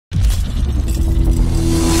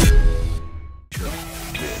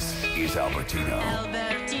Albertino.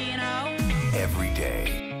 Every day.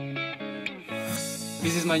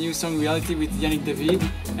 This is my new song Reality with Janieck Devy,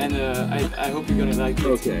 and I hope you're gonna like it.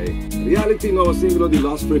 Ok, Reality, nuovo singolo di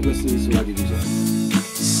Lost Frequency sulla divisione.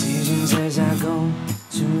 Decisions as I go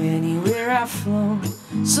to anywhere I flow.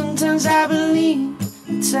 Sometimes I believe,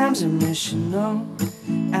 at times I miss, you know.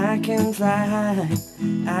 I can fly high,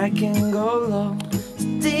 I can go low.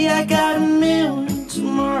 Today I got a million,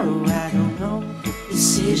 tomorrow I don't know.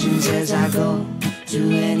 Decisions as I go to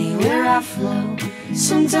anywhere I flow.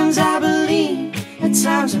 Sometimes I believe, at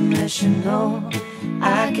times I miss, you know.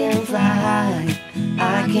 I can fly high,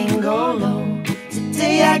 I can go low.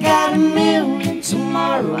 Today I got a million,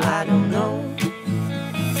 tomorrow I don't know.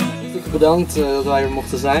 Bedankt dat wij er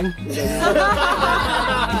mochten zijn.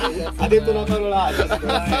 Ha detto una parolaccia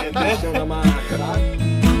sicuramente, c'è una macchina.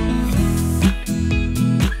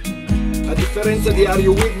 A differenza di Are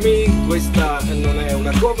You With Me, questa non è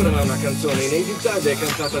una cover ma è una canzone inedita ed è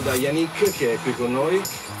cantata da Janieck, che è qui con noi.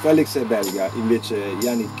 Felix è belga, invece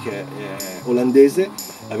Janieck è olandese,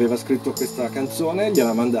 aveva scritto questa canzone,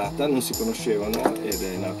 gliel'ha mandata, non si conoscevano ed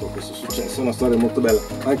è nato questo successo, è una storia molto bella.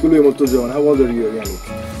 Anche lui è molto giovane. How old are you, Janieck?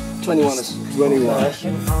 21. 21.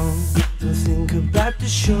 Think about the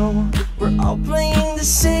show. We're all playing the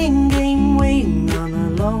same game, waiting on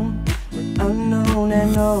our loan. We're unknown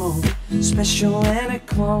and old, special and a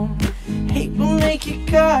clone. Hate will make you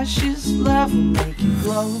cautious, love will make you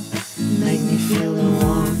glow. Make me feel the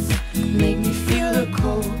warmth, make me feel the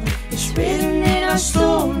cold. It's written in our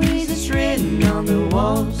stories, it's written on the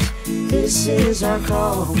walls. This is our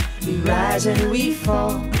call, we rise and we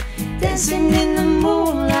fall. Dancing in the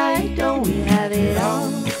moonlight, don't we have it all?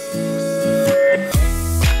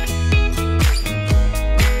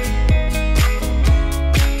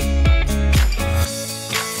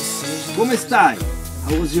 Come stai?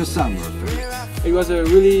 How was your summer? It was a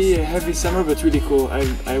really heavy summer, but really cool.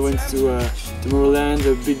 I went to Tomorrowland,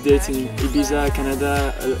 a big date in Ibiza,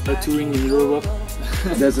 Canada, a touring in Europa.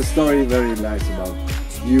 There's a story very nice about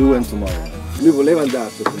you and Tomorrowland. Lui voleva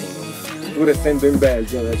andarci a Tomorrowland, pur essendo in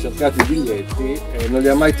Belgio, aveva cercato i biglietti e non li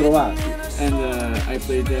ha mai trovati. And I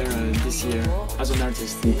played there this year as an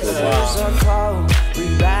artist.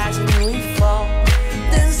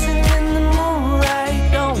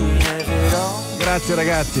 Grazie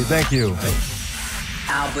ragazzi, thank you.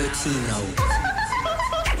 Albertino.